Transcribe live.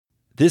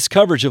This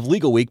coverage of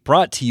Legal Week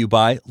brought to you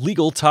by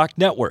Legal Talk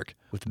Network,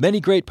 with many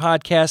great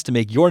podcasts to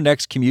make your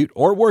next commute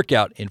or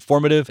workout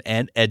informative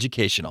and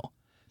educational.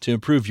 To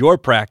improve your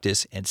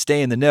practice and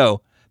stay in the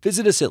know,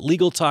 visit us at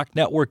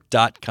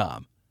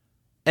LegalTalkNetwork.com.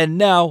 And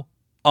now,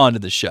 on to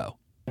the show.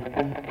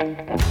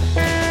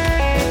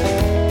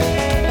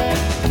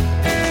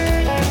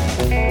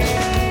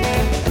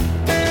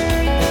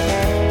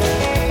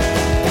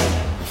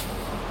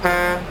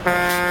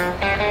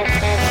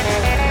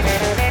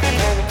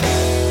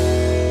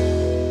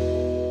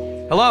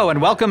 Hello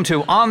and welcome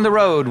to On the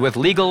Road with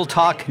Legal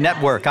Talk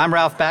Network. I'm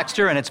Ralph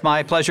Baxter and it's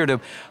my pleasure to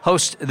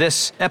host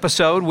this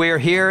episode. We're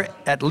here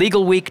at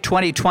Legal Week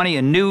 2020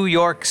 in New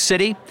York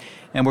City,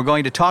 and we're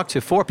going to talk to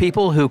four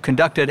people who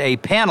conducted a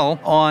panel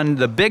on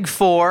the Big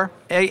Four,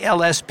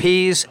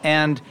 ALSPs,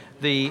 and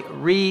the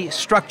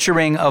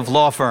restructuring of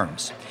law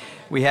firms.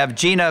 We have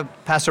Gina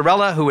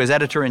Passarella, who is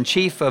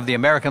editor-in-chief of the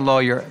American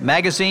Lawyer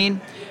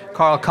magazine,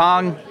 Carl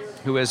Kong,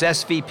 who is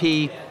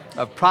SVP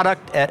of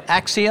product at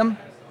Axiom,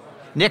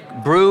 Nick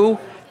Brew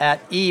at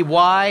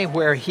EY,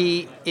 where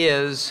he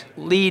is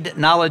lead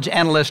knowledge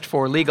analyst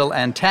for legal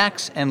and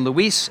tax, and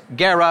Luis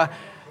Guerra,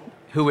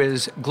 who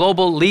is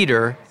global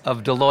leader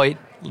of Deloitte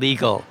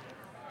Legal.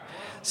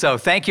 So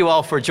thank you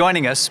all for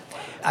joining us.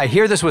 I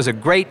hear this was a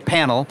great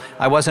panel.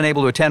 I wasn't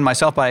able to attend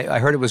myself, but I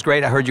heard it was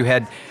great. I heard you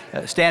had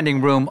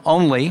standing room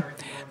only.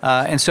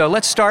 And so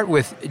let's start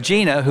with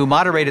Gina, who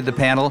moderated the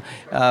panel,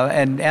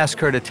 and ask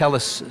her to tell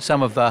us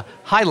some of the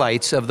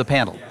highlights of the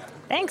panel.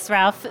 Thanks,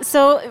 Ralph.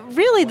 So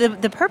really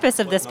the purpose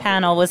of this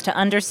panel was to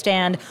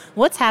understand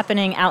what's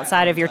happening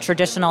outside of your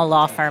traditional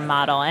law firm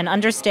model and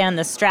understand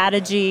the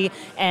strategy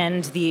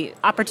and the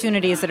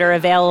opportunities that are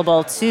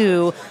available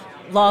to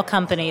law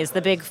companies,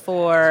 the Big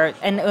Four,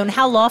 and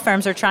how law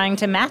firms are trying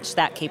to match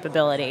that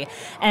capability.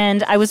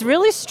 And I was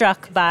really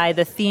struck by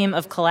the theme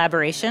of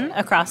collaboration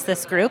across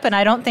this group, and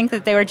I don't think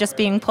that they were just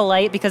being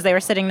polite because they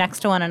were sitting next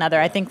to one another.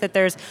 I think that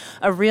there's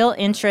a real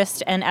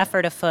interest and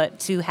effort afoot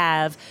to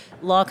have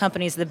law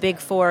companies, the Big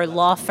Four,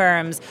 law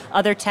firms,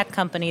 other tech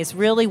companies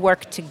really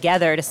work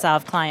together to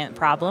solve client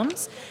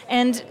problems.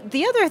 And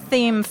the other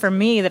theme for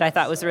me that I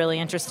thought was really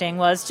interesting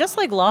was just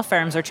like law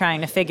firms are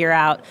trying to figure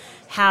out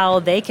how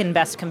they can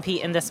best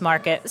compete in this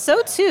market,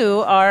 so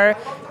too are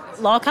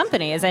law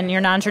companies and your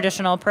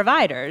non-traditional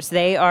providers.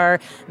 They are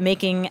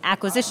making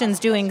acquisitions,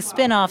 doing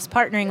spin-offs,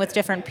 partnering with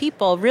different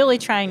people, really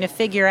trying to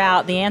figure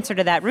out the answer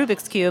to that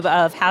Rubik's Cube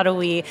of how do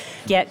we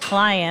get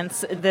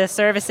clients the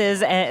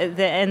services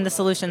and the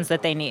solutions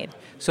that they need.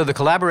 So the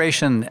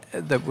collaboration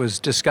that was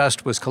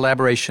discussed was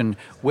collaboration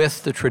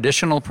with the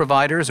traditional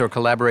providers or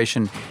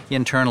collaboration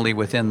internally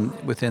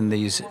within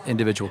these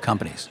individual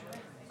companies?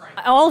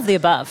 All of the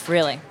above,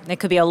 really.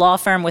 It could be a law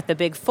firm with the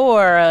Big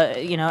Four,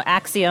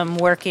 Axiom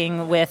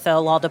working with a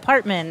law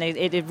department.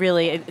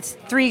 It's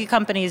three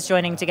companies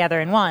joining together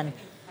in one.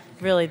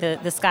 Really,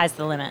 the sky's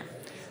the limit.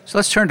 So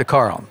let's turn to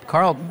Carl.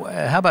 Carl,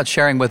 how about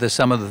sharing with us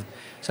some of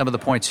the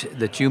points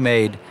that you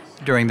made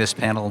during this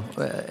panel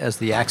as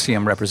the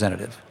Axiom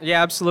representative?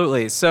 Yeah,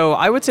 absolutely. So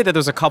I would say that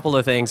there's a couple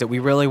of things that we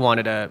really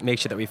wanted to make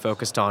sure that we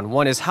focused on.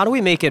 One is, how do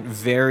we make it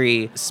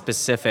very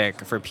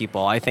specific for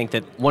people? I think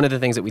that one of the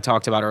things that we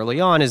talked about early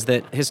on is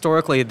that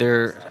historically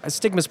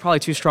stigma is probably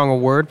too strong a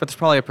word, but there's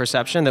probably a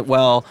perception that,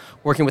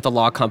 working with a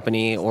law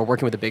company or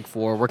working with a Big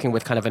Four, working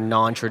with kind of a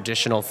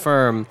non-traditional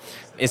firm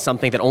is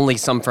something that only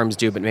some firms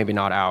do, but maybe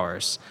not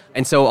ours.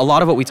 And so a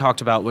lot of what we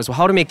talked about was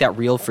how to make that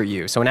real for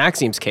you. So in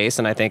Axiom's case,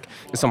 and I think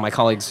some of my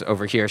colleagues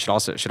over here should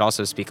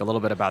also speak a little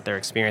bit about their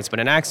experience, but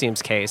in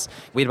Axiom's case,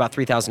 we had about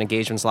 3,000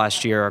 engagements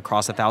last year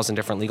across 1,000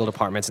 different legal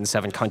departments in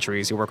 7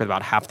 countries. We work with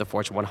about half the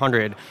Fortune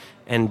 100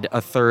 and a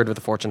third of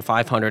the Fortune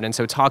 500. And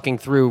so talking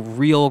through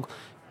real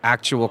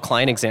actual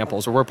client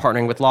examples where we're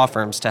partnering with law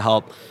firms to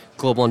help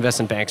global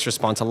investment banks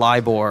respond to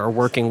LIBOR, or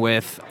working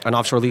with an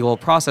offshore legal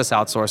process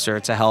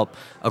outsourcer to help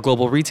a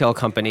global retail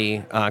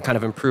company kind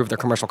of improve their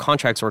commercial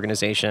contracts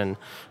organization.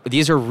 But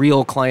these are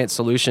real client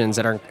solutions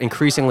that are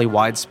increasingly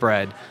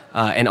widespread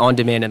and on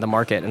demand in the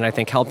market. And I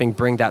think helping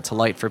bring that to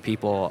light for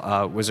people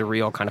was a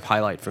real kind of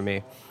highlight for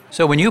me.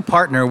 So when you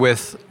partner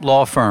with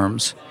law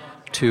firms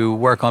to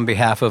work on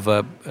behalf of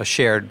a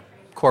shared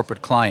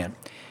corporate client,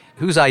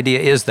 whose idea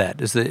is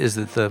that? Is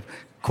it the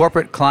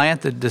corporate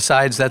client that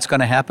decides that's going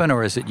to happen,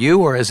 or is it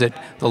you, or is it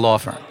the law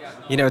firm?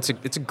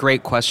 It's a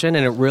great question,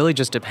 and it really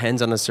just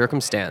depends on the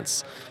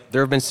circumstance.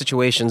 There have been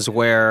situations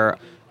where,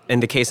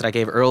 in the case that I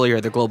gave earlier,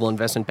 the global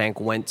investment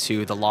bank went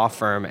to the law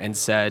firm and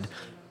said,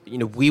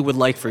 we would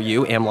like for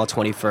you, AmLaw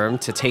 20 firm,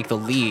 to take the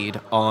lead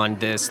on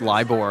this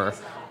LIBOR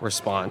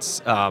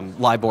response.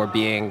 LIBOR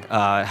being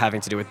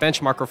having to do with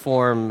benchmark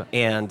reform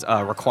and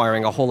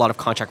requiring a whole lot of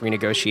contract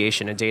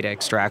renegotiation and data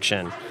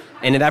extraction.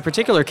 And in that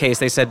particular case,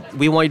 they said,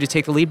 we want you to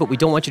take the lead, but we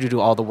don't want you to do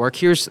all the work.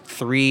 Here's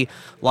 3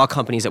 law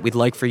companies that we'd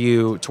like for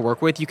you to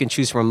work with. You can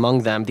choose from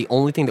among them. The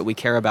only thing that we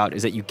care about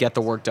is that you get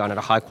the work done in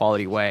a high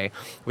quality way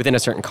within a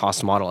certain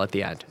cost model at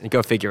the end, and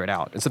go figure it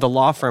out. And so the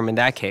law firm in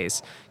that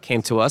case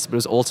came to us, but it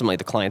was ultimately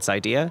the client's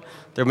idea.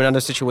 There have been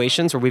other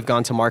situations where we've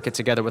gone to market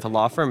together with a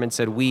law firm and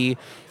said, we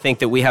think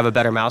that we have a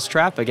better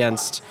mousetrap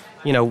against,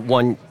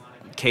 one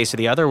case or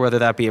the other, whether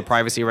that be a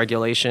privacy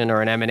regulation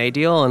or an M&A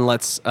deal, and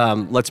let's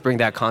bring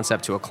that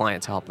concept to a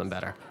client to help them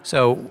better.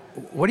 So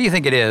what do you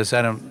think it is?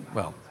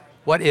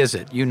 What is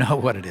it? You know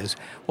what it is.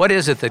 What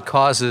is it that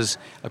causes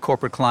a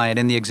corporate client,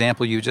 in the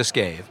example you just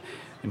gave,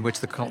 in which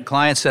the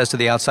client says to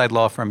the outside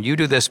law firm, you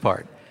do this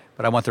part,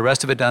 but I want the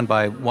rest of it done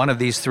by one of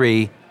these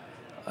 3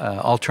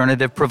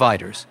 alternative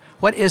providers.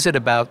 What is it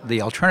about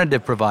the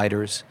alternative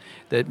providers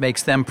that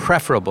makes them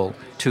preferable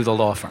to the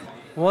law firm?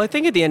 Well, I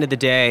think at the end of the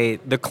day,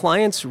 the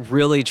client's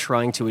really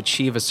trying to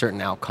achieve a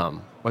certain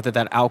outcome, whether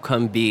that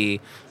outcome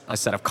be a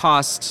set of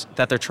costs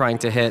that they're trying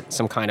to hit,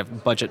 some kind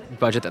of budget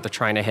that they're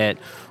trying to hit,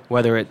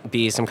 whether it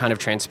be some kind of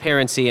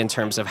transparency in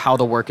terms of how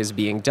the work is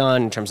being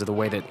done, in terms of the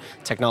way that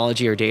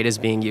technology or data is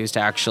being used to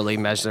actually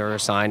measure,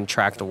 assign,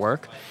 track the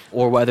work,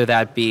 or whether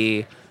that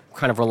be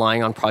kind of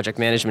relying on project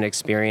management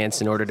experience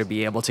in order to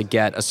be able to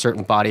get a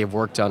certain body of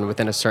work done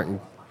within a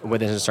certain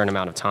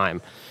amount of time.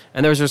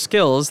 And those are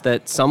skills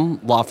that some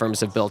law firms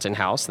have built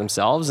in-house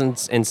themselves,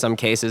 and in some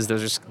cases,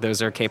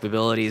 those are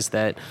capabilities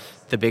that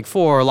the Big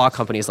Four, law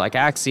companies like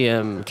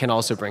Axiom, can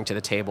also bring to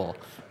the table,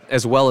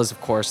 as well as,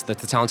 of course, that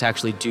the talent to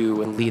actually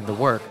do and lead the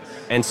work.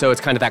 And so it's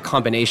kind of that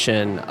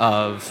combination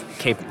of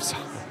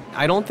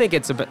I don't think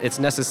it's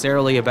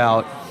necessarily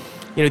about,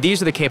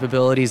 these are the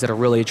capabilities that are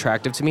really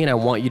attractive to me, and I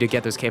want you to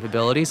get those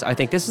capabilities. I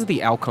think this is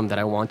the outcome that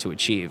I want to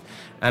achieve.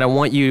 And I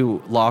want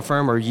you, law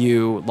firm, or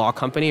you, law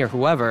company, or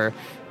whoever,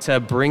 to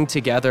bring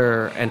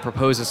together and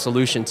propose a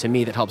solution to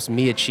me that helps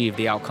me achieve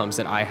the outcomes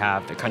that I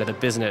have, the kind of the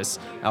business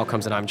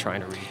outcomes that I'm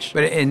trying to reach.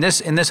 But in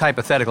this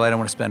hypothetical, I don't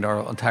want to spend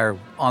our entire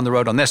on the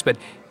road on this, but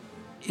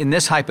in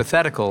this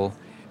hypothetical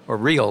or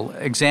real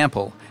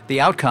example,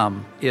 the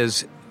outcome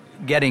is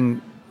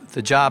getting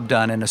the job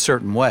done in a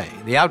certain way.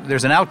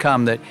 There's an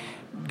outcome that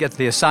gets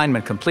the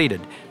assignment completed,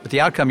 but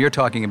the outcome you're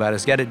talking about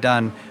is get it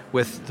done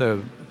with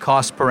the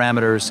cost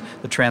parameters,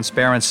 the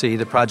transparency,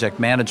 the project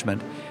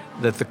management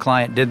that the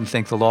client didn't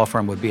think the law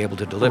firm would be able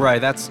to deliver. Right,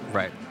 that's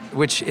right.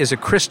 Which is a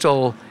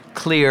crystal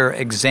clear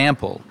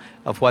example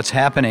of what's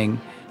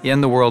happening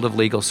in the world of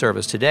legal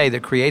service today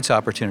that creates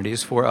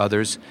opportunities for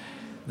others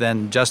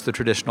than just the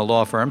traditional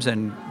law firms,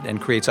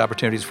 and creates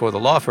opportunities for the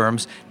law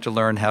firms to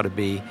learn how to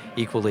be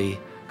equally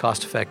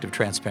cost-effective,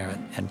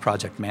 transparent, and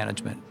project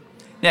management.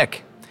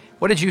 Nick,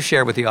 what did you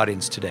share with the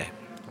audience today?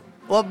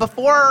 Well,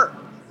 before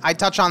I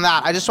touch on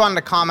that, I just wanted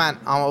to comment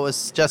on what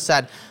was just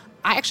said.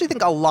 I actually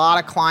think a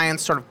lot of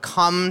clients sort of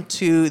come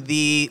to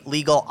the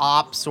legal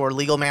ops or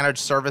legal managed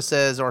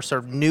services or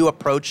sort of new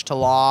approach to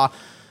law.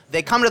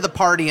 They come to the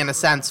party, in a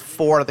sense,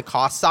 for the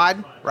cost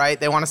side, right?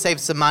 They want to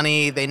save some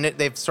money.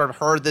 They've sort of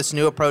heard this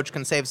new approach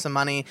can save some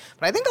money.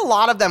 But I think a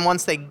lot of them,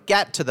 once they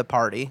get to the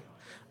party,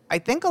 I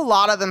think a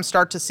lot of them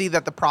start to see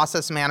that the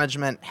process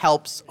management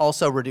helps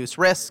also reduce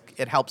risk.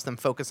 It helps them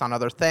focus on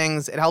other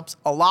things. It helps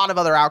a lot of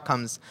other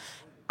outcomes.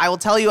 I will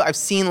tell you, I've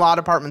seen law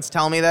departments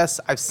tell me this.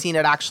 I've seen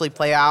it actually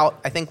play out.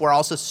 I think we're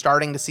also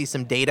starting to see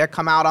some data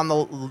come out on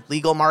the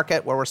legal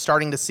market where we're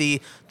starting to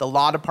see the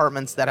law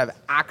departments that have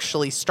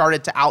actually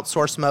started to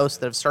outsource most,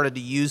 that have started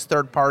to use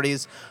third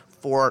parties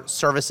for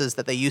services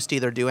that they used to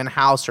either do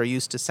in-house or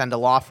used to send to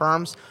law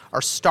firms,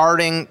 are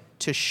starting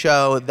to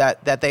show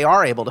that they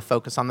are able to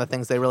focus on the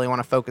things they really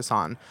want to focus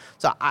on.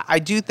 So I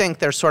do think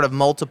there's sort of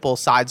multiple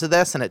sides of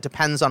this, and it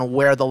depends on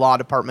where the law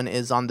department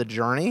is on the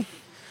journey.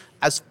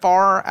 As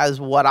far as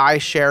what I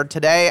shared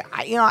today,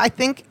 I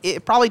think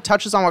it probably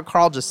touches on what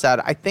Carl just said.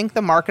 I think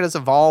the market has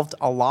evolved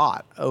a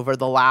lot over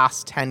the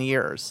last 10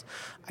 years.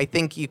 I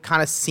think you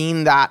kind of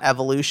seen that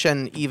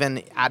evolution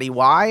even at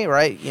EY,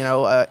 right?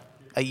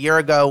 A year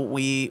ago,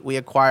 we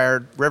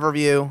acquired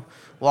Riverview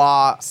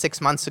Law.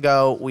 6 months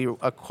ago, we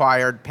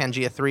acquired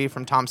Pangea 3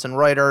 from Thomson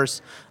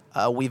Reuters.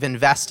 We've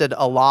invested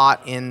a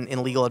lot in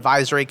legal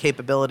advisory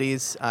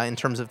capabilities in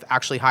terms of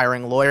actually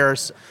hiring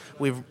lawyers.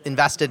 We've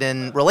invested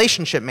in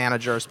relationship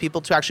managers, people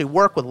to actually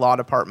work with law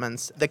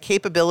departments. The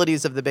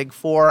capabilities of the Big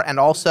Four and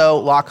also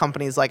law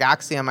companies like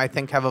Axiom, I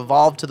think, have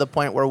evolved to the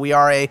point where we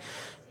are a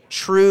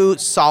true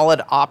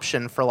solid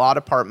option for law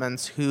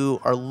departments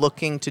who are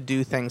looking to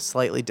do things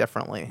slightly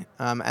differently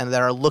and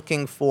that are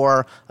looking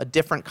for a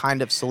different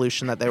kind of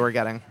solution that they were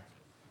getting.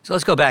 So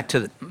let's go back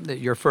to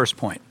your first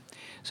point.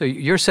 So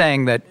you're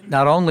saying that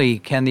not only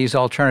can these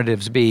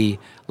alternatives be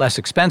less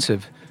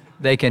expensive,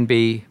 they can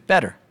be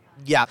better.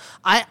 Yeah,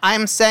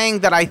 I'm saying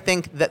that I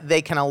think that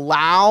they can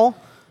allow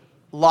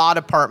law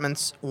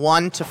departments,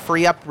 one, to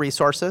free up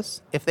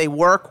resources. If they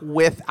work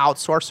with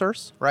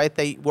outsourcers, right,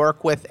 they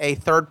work with a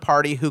third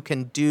party who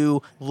can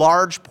do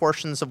large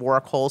portions of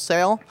work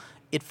wholesale,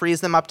 it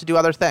frees them up to do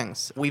other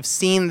things. We've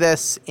seen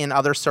this in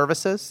other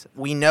services.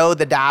 We know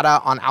the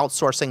data on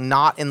outsourcing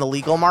not in the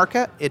legal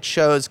market. It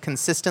shows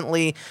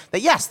consistently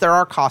that yes, there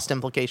are cost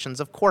implications.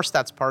 Of course,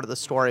 that's part of the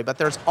story, but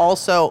there's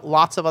also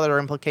lots of other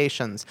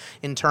implications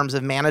in terms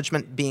of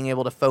management being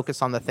able to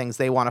focus on the things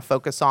they want to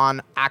focus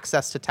on,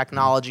 access to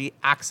technology,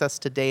 access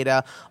to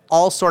data,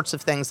 all sorts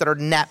of things that are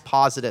net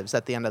positives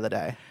at the end of the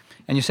day.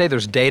 And you say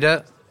there's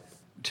data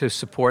to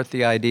support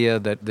the idea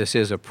that this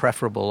is a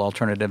preferable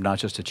alternative, not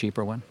just a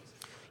cheaper one?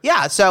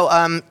 Yeah, so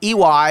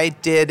EY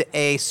did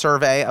a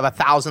survey of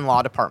 1,000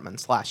 law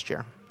departments last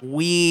year.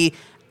 We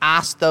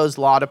asked those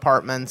law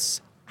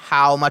departments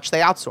how much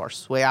they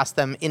outsource. We asked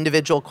them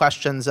individual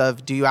questions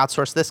of, do you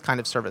outsource this kind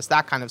of service,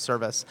 that kind of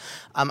service?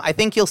 I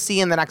think you'll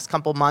see in the next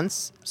couple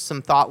months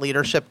some thought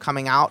leadership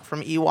coming out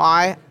from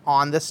EY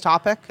on this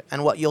topic.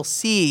 And what you'll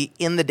see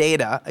in the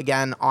data,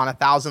 again, on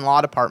 1,000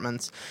 law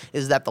departments,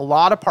 is that the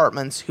law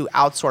departments who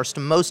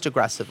outsourced most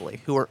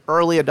aggressively, who were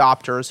early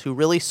adopters, who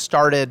really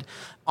started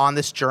on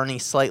this journey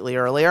slightly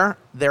earlier,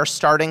 they're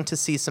starting to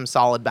see some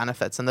solid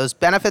benefits. And those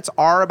benefits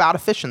are about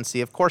efficiency.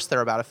 Of course,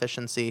 they're about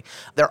efficiency.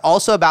 They're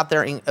also about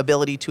their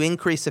ability to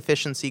increase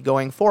efficiency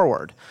going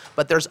forward.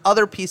 But there's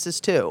other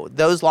pieces too.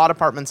 Those law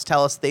departments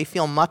tell us they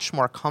feel much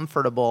more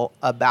comfortable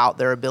about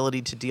their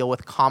ability to deal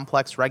with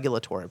complex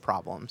regulatory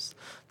problems.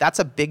 That's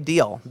a big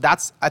deal.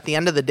 That's, at the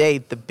end of the day,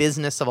 the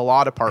business of a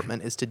law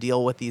department is to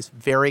deal with these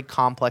very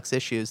complex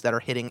issues that are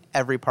hitting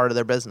every part of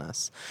their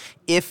business.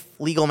 If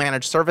legal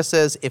managed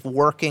services, if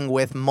working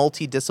with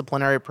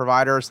multidisciplinary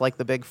providers like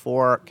the Big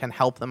Four can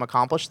help them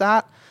accomplish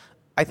that,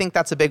 I think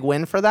that's a big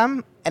win for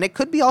them. And it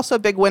could be also a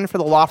big win for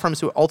the law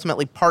firms who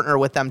ultimately partner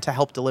with them to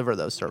help deliver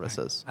those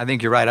services. I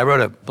think you're right. I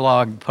wrote a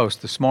blog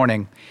post this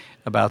morning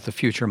about the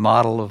future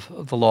model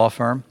of the law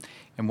firm.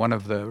 And one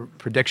of the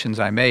predictions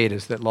I made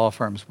is that law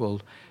firms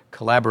will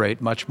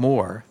collaborate much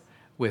more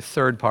with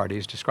third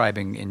parties,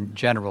 describing in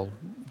general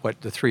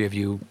what the three of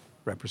you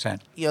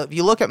represent. You know, if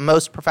you look at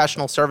most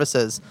professional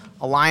services,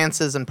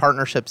 alliances and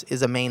partnerships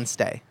is a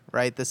mainstay,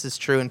 right? This is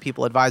true in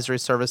people advisory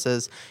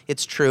services.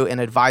 It's true in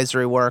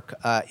advisory work.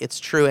 It's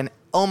true in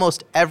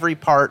almost every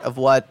part of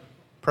what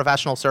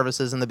professional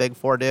services in the Big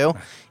Four do.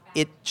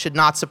 It should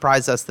not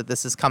surprise us that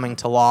this is coming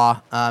to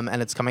law,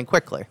 and it's coming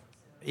quickly.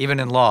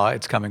 Even in law,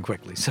 it's coming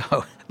quickly.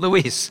 So,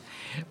 Luis,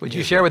 would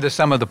you share with us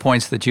some of the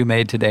points that you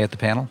made today at the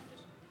panel?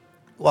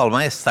 Well,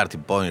 my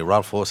starting point,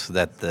 Ralph, was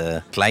that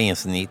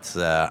clients' needs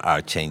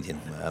are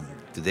changing.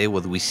 Today,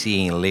 what we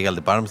see in legal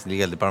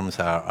departments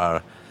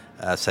are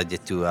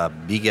subject to a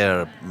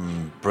bigger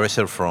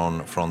pressure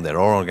from their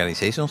own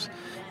organizations,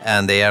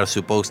 and they are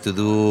supposed to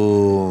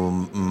do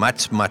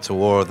much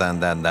more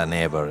than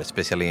ever,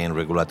 especially in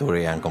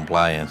regulatory and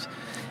compliance.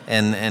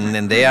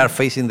 And they are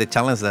facing the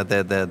challenge that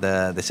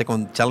the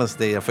second challenge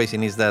they are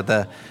facing is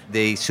that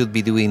they should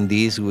be doing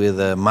this with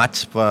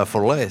much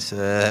for less.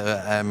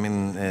 I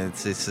mean,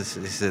 it's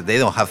they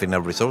don't have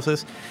enough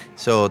resources,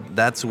 so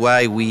that's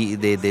why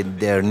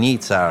their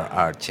needs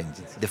are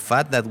changing. The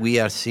fact that we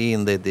are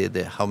seeing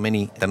the how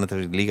many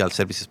alternative legal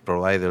services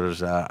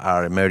providers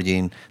are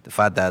emerging, the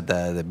fact that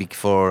the Big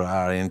Four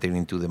are entering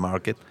into the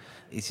market,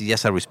 it's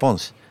just a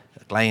response.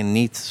 Client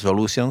needs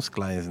solutions.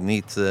 Clients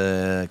need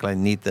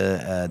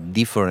a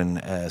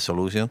different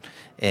solution,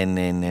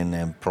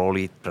 and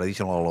probably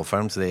traditional law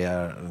firms, they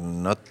are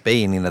not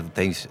paying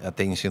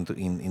attention to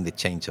in the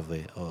change of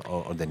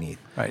the need.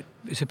 Right.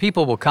 So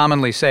people will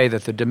commonly say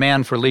that the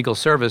demand for legal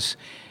service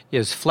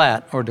is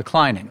flat or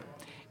declining,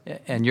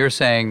 and you're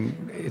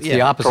saying it's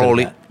the opposite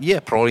probably, of that. Yeah,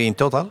 probably in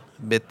total.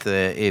 But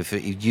if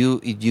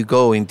you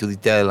go into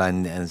detail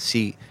and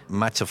see,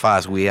 much of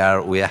us we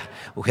are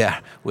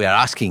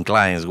asking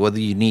clients, what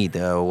do you need?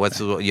 What's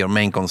your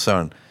main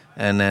concern?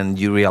 And then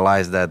you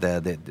realize that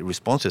the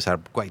responses are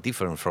quite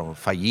different from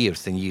 5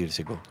 years, 10 years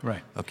ago.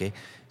 Right. Okay.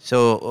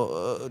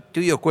 So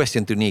to your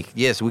question, to Nick,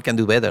 yes, we can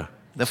do better.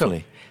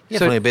 Definitely.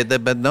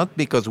 But not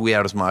because we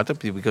are smarter,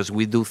 because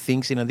we do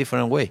things in a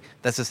different way.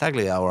 That's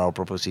exactly our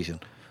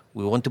proposition.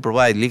 We want to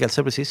provide legal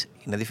services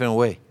in a different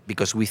way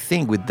because we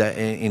think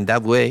in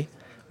that way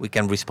we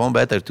can respond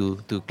better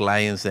to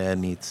clients'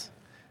 needs.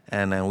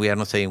 And we are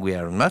not saying we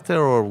are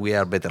master or we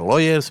are better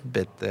lawyers,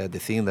 but the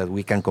thing that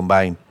we can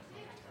combine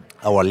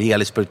our legal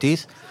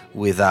expertise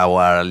with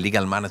our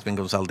legal management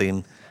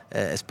consulting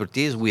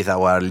expertise, with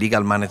our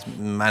legal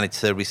managed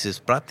services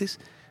practice,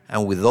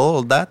 and with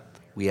all that,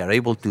 we are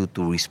able to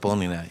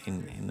respond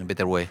in a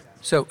better way.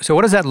 So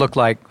what does that look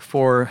like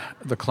for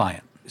the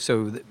client?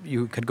 So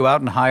you could go out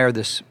and hire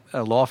this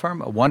law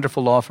firm, a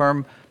wonderful law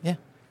firm,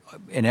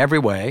 in every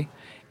way,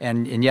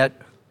 and yet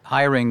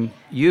hiring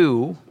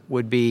you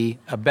would be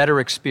a better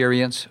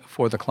experience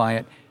for the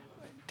client.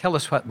 Tell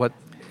us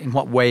in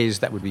what ways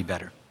that would be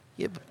better.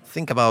 Yeah,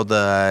 think about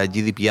the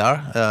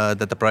GDPR,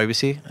 data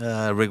privacy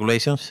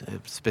regulations,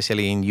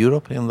 especially in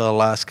Europe in the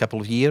last couple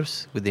of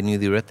years with the new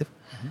directive.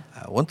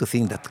 I want to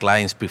think that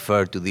clients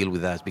prefer to deal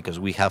with us because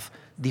we have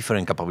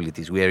different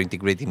capabilities. We are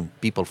integrating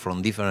people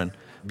from different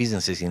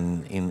businesses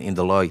in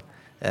Deloitte,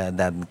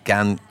 that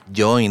can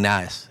join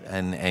us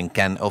and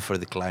can offer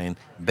the client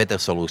better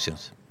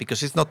solutions.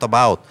 Because it's not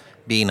about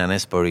being an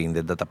expert in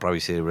the data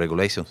privacy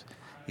regulations.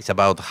 It's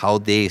about how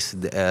these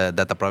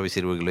data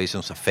privacy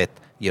regulations affect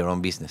your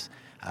own business.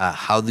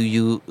 How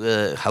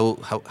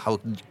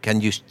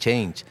can you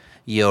change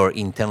your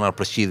internal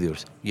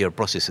procedures, your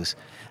processes?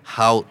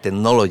 How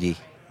technology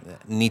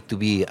need to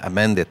be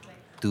amended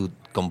to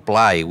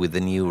comply with the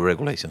new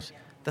regulations?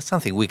 That's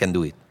something we can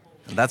do it.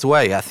 And that's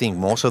why I think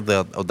most of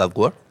that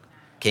work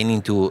came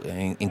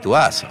into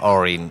us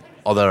or in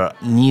other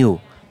new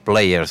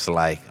players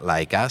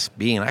like us,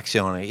 being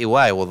Action,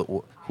 EY,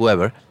 or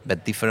whoever,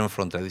 but different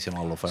from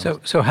traditional law firms.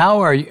 So how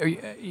are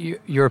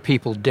your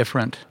people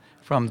different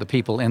from the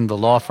people in the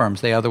law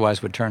firms they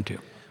otherwise would turn to?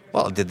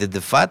 Well,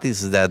 the fact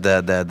is that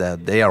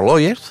they are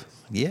lawyers.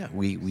 Yeah,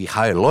 we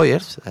hire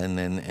lawyers,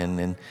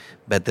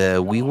 but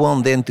we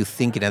want them to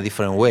think in a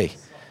different way.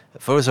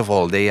 First of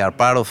all, they are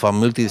part of a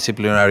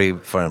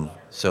multidisciplinary firm.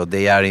 So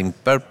they are in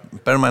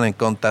permanent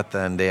contact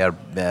and they are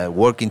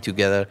working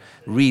together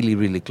really,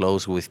 really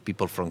close with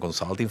people from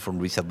consulting, from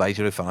risk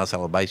advisory,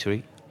 financial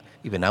advisory,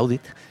 even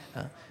audit.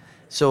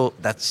 So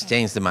that's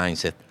changed the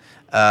mindset.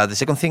 The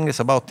second thing is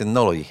about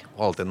technology.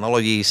 Well,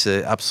 technology is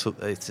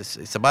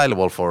it's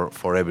available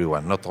for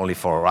everyone, not only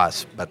for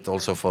us, but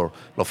also for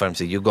law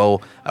firms. If you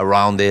go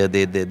around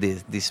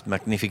this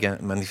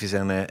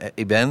magnificent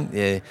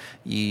event,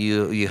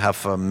 you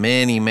have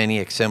many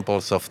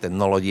examples of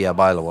technology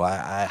available.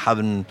 I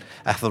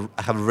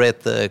have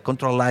read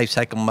control life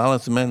cycle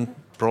management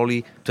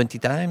probably 20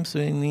 times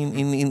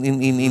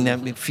in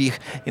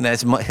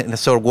a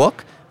short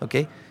walk.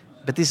 Okay.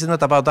 But this is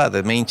not about that.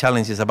 The main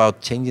challenge is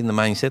about changing the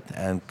mindset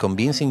and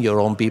convincing your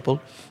own people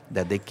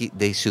that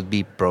they should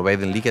be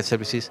providing legal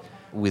services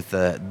with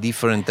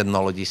different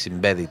technologies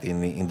embedded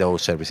in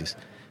those services,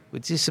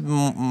 which is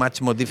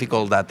much more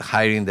difficult than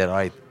hiring the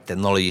right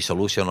technology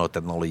solution or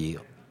technology.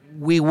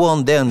 We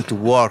want them to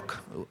work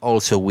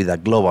also with a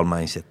global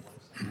mindset.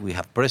 We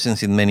have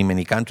presence in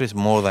many countries,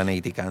 more than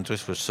 80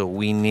 countries, so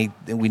we need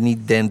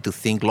them to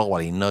think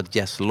globally, not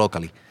just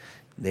locally.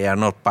 They are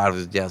not part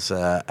of just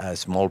a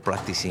small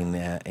practice in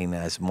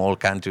a small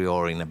country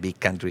or in a big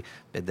country,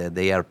 but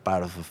they are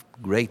part of a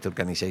great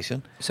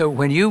organization. So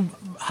when you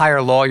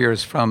hire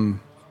lawyers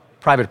from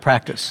private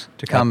practice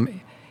to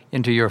come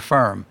into your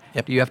firm,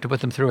 do you have to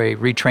put them through a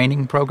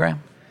retraining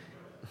program?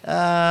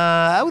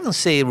 I wouldn't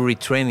say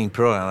retraining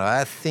program.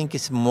 I think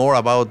it's more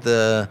about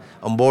the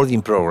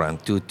onboarding program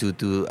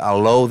to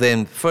allow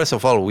them. First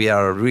of all, we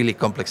are a really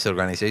complex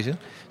organization,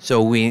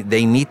 so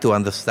they need to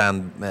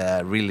understand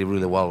really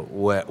well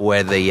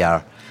where they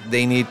are.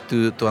 They need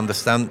to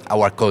understand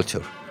our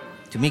culture.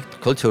 To me,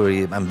 culture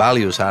and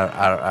values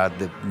are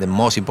the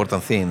most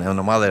important thing.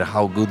 No matter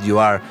how good you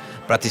are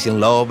practicing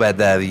law, but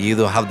you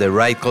don't have the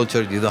right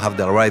culture, you don't have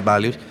the right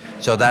values.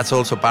 So that's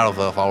also part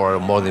of our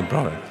onboarding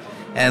program.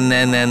 And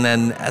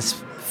as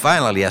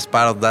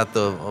part of that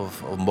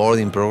of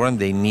onboarding program,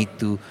 they need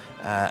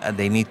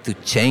to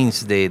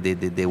change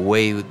the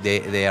way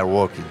they are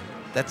working.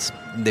 That's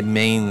the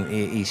main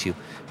issue,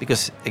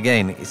 because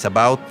again, it's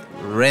about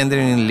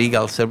rendering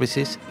legal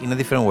services in a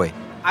different way.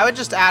 I would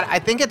just add, I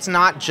think it's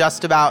not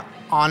just about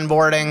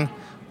onboarding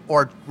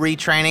or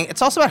retraining.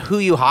 It's also about who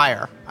you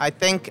hire. I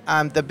think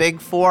the Big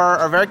Four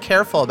are very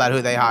careful about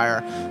who they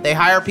hire. They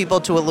hire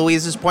people, to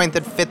Louise's point,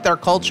 that fit their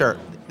culture.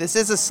 This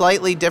is a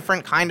slightly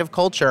different kind of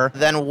culture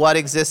than what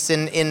exists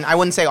in I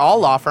wouldn't say all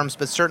law firms,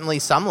 but certainly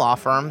some law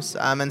firms.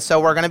 And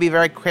so we're going to be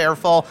very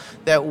careful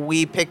that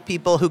we pick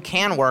people who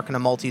can work in a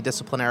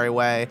multidisciplinary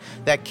way,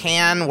 that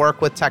can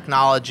work with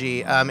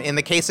technology. In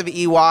the case of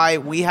EY,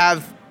 we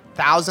have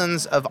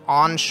thousands of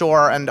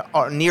onshore and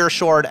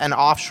nearshored and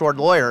offshored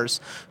lawyers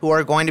who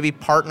are going to be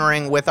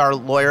partnering with our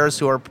lawyers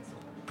who are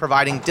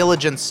providing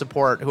diligence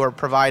support, who are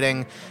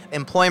providing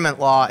employment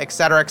law, et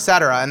cetera,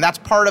 and that's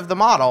part of the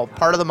model.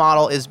 Part of the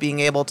model is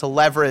being able to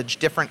leverage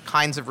different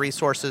kinds of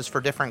resources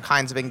for different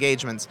kinds of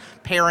engagements,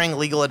 pairing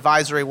legal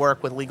advisory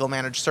work with legal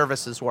managed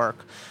services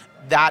work.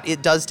 That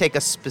it does take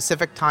a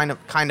specific kind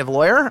of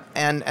lawyer,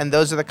 and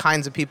those are the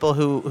kinds of people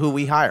who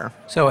we hire.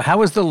 So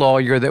how is the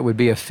lawyer that would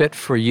be a fit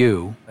for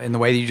you in the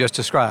way that you just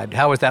described?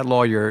 How is that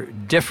lawyer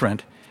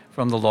different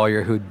from the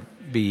lawyer who'd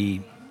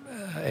be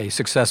a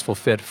successful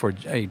fit for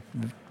a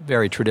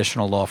very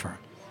traditional law firm?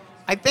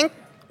 I think,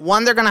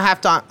 one, they're going to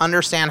have to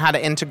understand how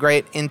to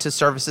integrate into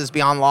services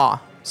beyond law.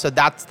 So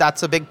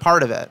that's a big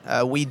part of it.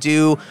 We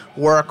do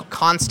work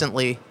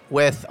constantly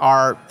with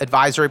our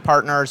advisory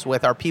partners,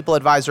 with our people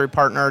advisory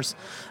partners,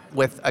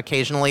 with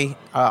occasionally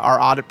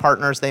our audit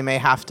partners they may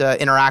have to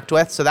interact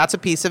with. So that's a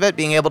piece of it,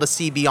 being able to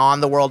see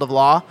beyond the world of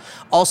law.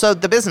 Also,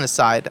 the business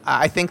side.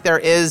 I think there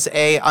is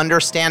a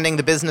understanding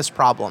the business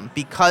problem,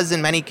 because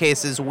in many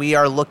cases we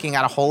are looking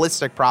at a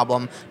holistic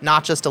problem,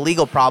 not just a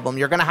legal problem.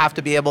 You're going to have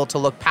to be able to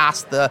look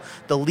past the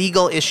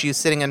legal issue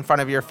sitting in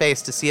front of your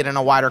face to see it in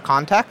a wider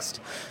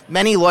context.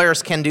 Many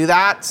lawyers can do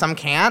that, some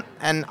can't,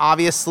 and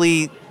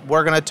obviously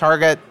we're going to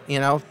target,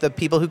 the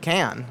people who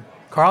can.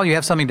 Carl, you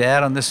have something to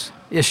add on this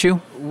issue?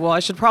 Well, I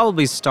should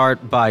probably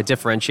start by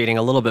differentiating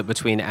a little bit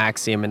between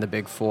Acxiom and the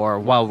Big Four.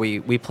 While we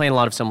play in a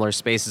lot of similar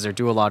spaces or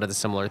do a lot of the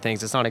similar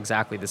things, it's not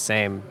exactly the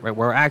same. Right?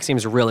 Where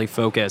Acxiom's really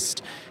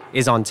focused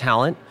is on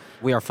talent.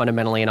 We are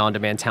fundamentally an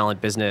on-demand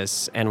talent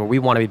business, and what we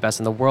want to be best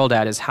in the world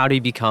at is how do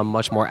you become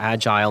much more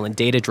agile and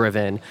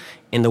data-driven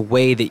in the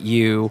way that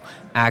you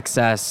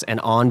access and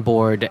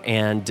onboard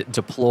and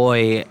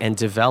deploy and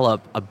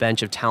develop a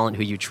bench of talent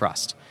who you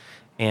trust.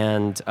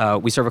 And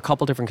we serve a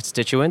couple different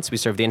constituents. We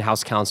serve the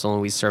in-house counsel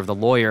and we serve the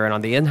lawyer. And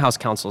on the in-house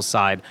counsel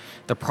side,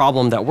 the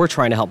problem that we're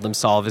trying to help them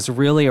solve is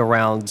really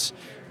around,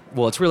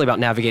 well, it's really about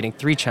navigating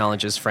three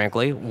challenges,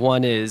 frankly.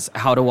 One is,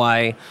 how do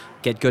I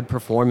get good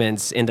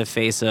performance in the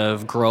face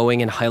of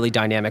growing and highly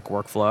dynamic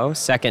workflow?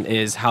 Second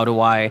is, how do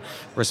I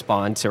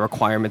respond to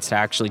requirements to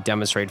actually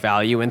demonstrate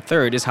value? And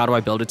third is, how do I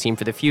build a team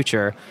for the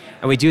future?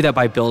 And we do that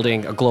by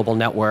building a global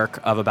network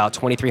of about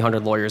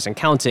 2,300 lawyers and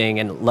counting,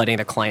 and letting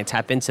the client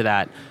tap into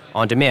that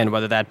on demand,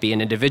 whether that be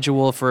an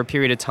individual for a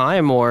period of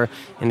time, or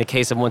in the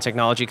case of one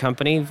technology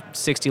company,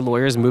 60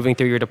 lawyers moving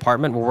through your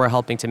department where we're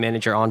helping to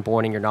manage your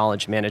onboarding, your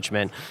knowledge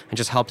management, and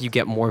just help you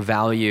get more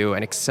value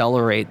and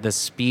accelerate the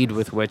speed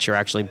with which you're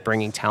actually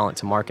bringing talent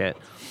to market.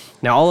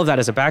 Now, all of that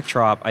as a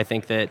backdrop, I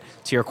think that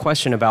to your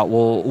question about,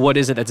 well, what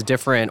is it that's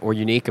different or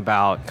unique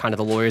about kind of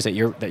the lawyers that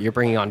you're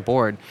bringing on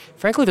board?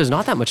 Frankly, there's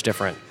not that much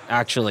different,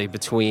 actually,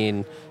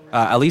 between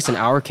at least in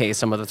our case,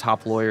 some of the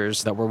top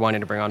lawyers that we're wanting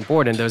to bring on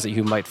board and those that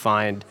you might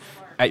find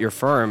at your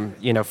firm.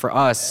 For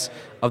us,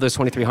 of those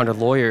 2,300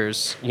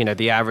 lawyers,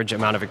 the average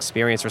amount of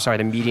experience,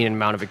 the median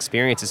amount of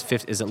experience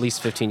is at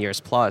least 15 years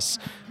plus,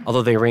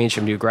 although they range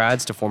from new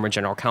grads to former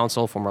general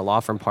counsel, former law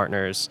firm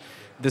partners.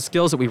 The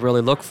skills that we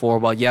really look for,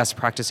 while yes,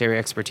 practice area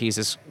expertise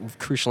is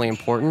crucially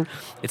important,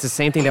 it's the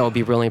same thing that will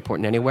be really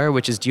important anywhere,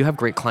 which is, do you have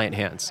great client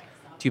hands?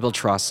 Do you build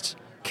trust?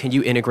 Can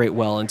you integrate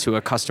well into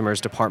a customer's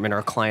department or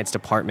a client's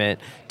department?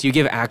 Do you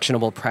give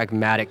actionable,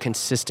 pragmatic,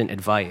 consistent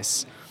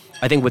advice?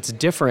 I think what's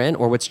different,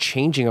 or what's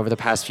changing over the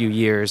past few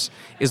years,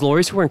 is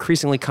lawyers who are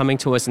increasingly coming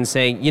to us and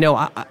saying,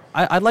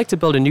 I'd like to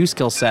build a new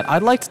skill set.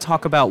 I'd like to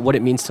talk about what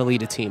it means to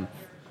lead a team.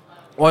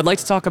 Or I'd like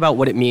to talk about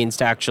what it means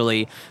to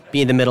actually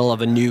be in the middle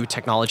of a new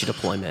technology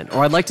deployment.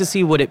 Or I'd like to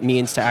see what it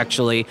means to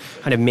actually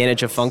kind of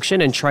manage a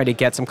function and try to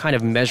get some kind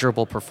of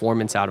measurable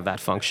performance out of that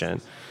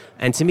function.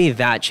 And to me,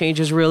 that change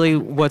is really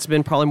what's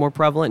been probably more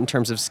prevalent in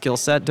terms of skill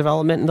set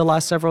development in the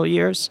last several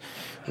years,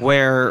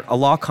 where a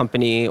law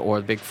company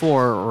or the Big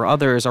Four or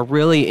others are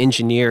really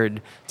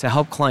engineered to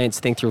help clients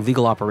think through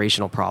legal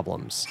operational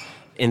problems.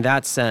 In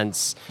that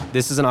sense,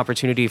 this is an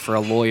opportunity for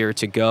a lawyer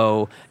to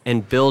go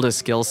and build a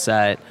skill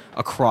set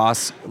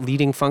across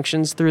leading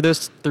functions through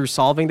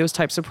solving those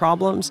types of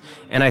problems.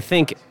 And I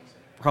think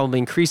probably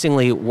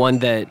increasingly one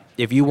that,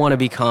 if you want to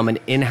become an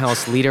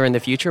in-house leader in the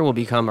future, will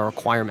become a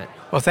requirement.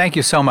 Well, thank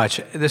you so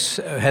much. This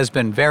has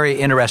been very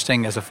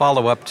interesting as a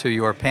follow-up to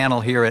your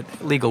panel here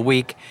at Legal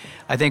Week.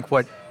 I think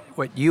what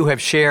you have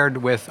shared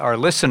with our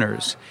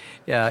listeners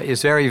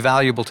is very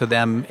valuable to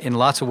them in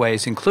lots of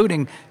ways,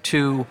 including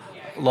to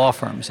law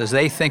firms as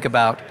they think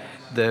about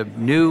the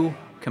new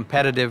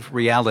competitive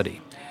reality,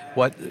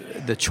 what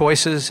the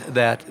choices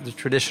that the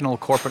traditional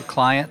corporate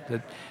client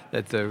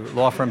that the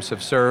law firms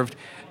have served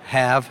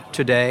have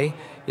today.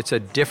 It's a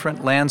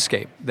different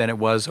landscape than it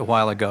was a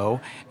while ago,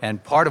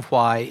 and part of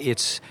why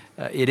it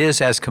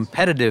is as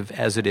competitive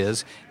as it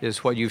is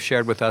what you've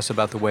shared with us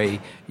about the way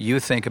you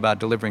think about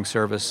delivering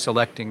service,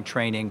 selecting,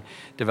 training,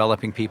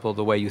 developing people,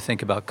 the way you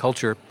think about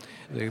culture.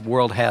 The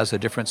world has a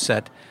different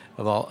set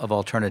of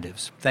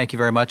alternatives. Thank you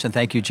very much, and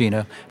thank you,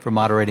 Gina, for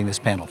moderating this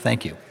panel.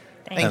 Thank you.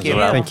 Thank you.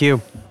 Thank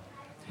you.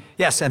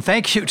 Yes, and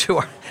thank you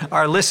to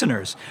our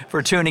listeners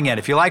for tuning in.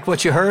 If you like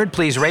what you heard,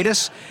 please rate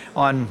us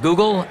on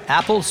Google,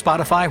 Apple,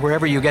 Spotify,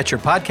 wherever you get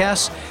your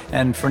podcasts.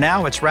 And for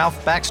now, it's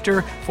Ralph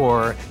Baxter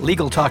for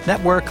Legal Talk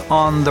Network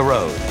on the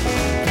road.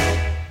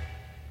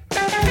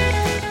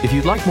 If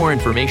you'd like more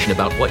information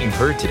about what you've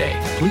heard today,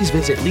 please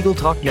visit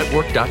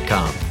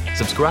LegalTalkNetwork.com.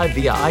 Subscribe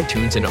via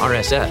iTunes and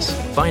RSS.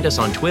 Find us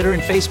on Twitter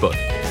and Facebook,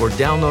 or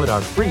download our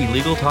free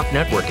Legal Talk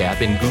Network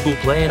app in Google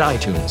Play and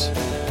iTunes.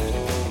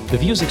 The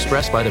views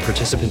expressed by the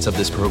participants of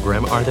this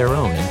program are their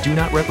own and do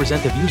not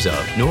represent the views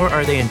of, nor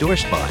are they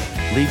endorsed by,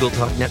 Legal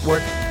Talk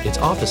Network, its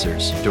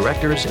officers,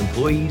 directors,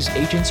 employees,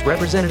 agents,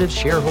 representatives,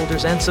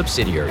 shareholders, and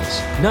subsidiaries.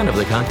 None of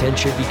the content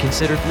should be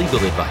considered legal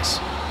advice.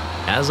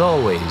 As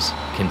always,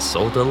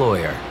 consult a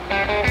lawyer.